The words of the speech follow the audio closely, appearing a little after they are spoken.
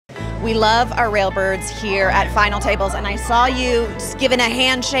We love our railbirds here at Final Tables, and I saw you just giving a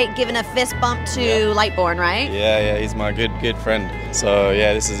handshake, giving a fist bump to Lightbourne, right? Yeah, he's my good friend. So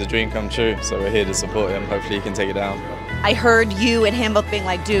yeah, this is a dream come true. So we're here to support him. Hopefully he can take it down. I heard you and him both being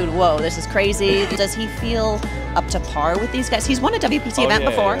like, dude, whoa, this is crazy. Does he feel up to par with these guys? He's won a WPT event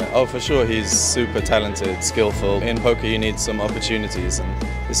before. Yeah. Oh, for sure. He's super talented, skillful. In poker, you need some opportunities, and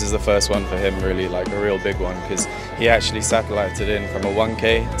this is the first one for him, really, like a real big one, because he actually satellited in from a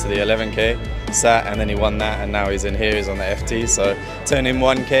 1K to the 11K, sat, and then he won that, and now he's in here, he's on the FT. So turning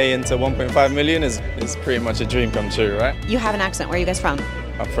 1K into 1.5 million is pretty much a dream come true, right? You have an accent. Where are you guys from?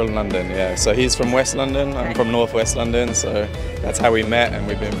 I'm from London, yeah. So he's from West London, I'm from Northwest London, so that's how we met, and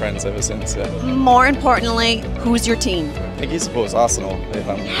we've been friends ever since. Yeah. More importantly, who's your team? I think he supports Arsenal, if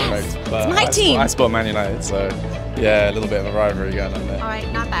I'm correct. But it's my team. I support Man United, so yeah, a little bit of a rivalry going on there. All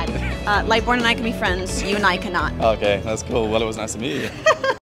right, not bad. Lightbourne and I can be friends. You and I cannot. Okay, that's cool. Well, it was nice to meet you.